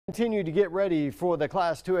Continue to get ready for the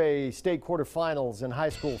Class 2A state quarterfinals in high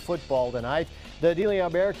school football tonight. The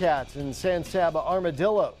Leon Bearcats and San Saba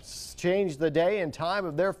Armadillos changed the day and time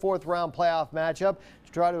of their fourth-round playoff matchup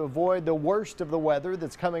to try to avoid the worst of the weather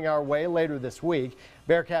that's coming our way later this week.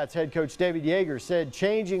 Bearcats head coach David Yeager said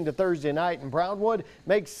changing to Thursday night in Brownwood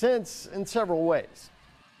makes sense in several ways.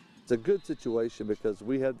 It's a good situation because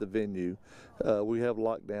we have the venue. We have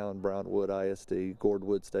locked down Brownwood ISD,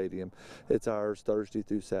 Gordwood Stadium. It's ours Thursday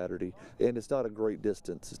through Saturday, and it's not a great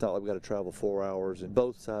distance. It's not like we've got to travel 4 hours, and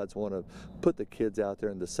both sides want to put the kids out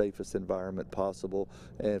there in the safest environment possible,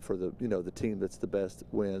 and for the the team that's the best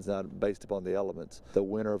wins, not based upon the elements. The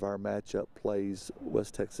winner of our matchup plays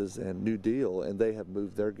West Texas and New Deal, and they have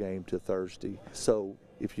moved their game to Thursday. So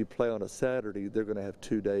if you play on a Saturday, they're going to have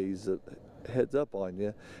 2 days of heads up on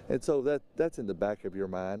you, and so that's in the back of your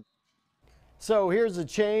mind. So here's a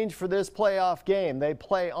change for this playoff game. They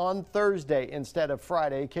play on Thursday instead of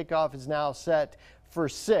Friday. Kickoff is now set for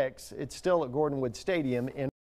 6. It's still at Gordonwood Stadium in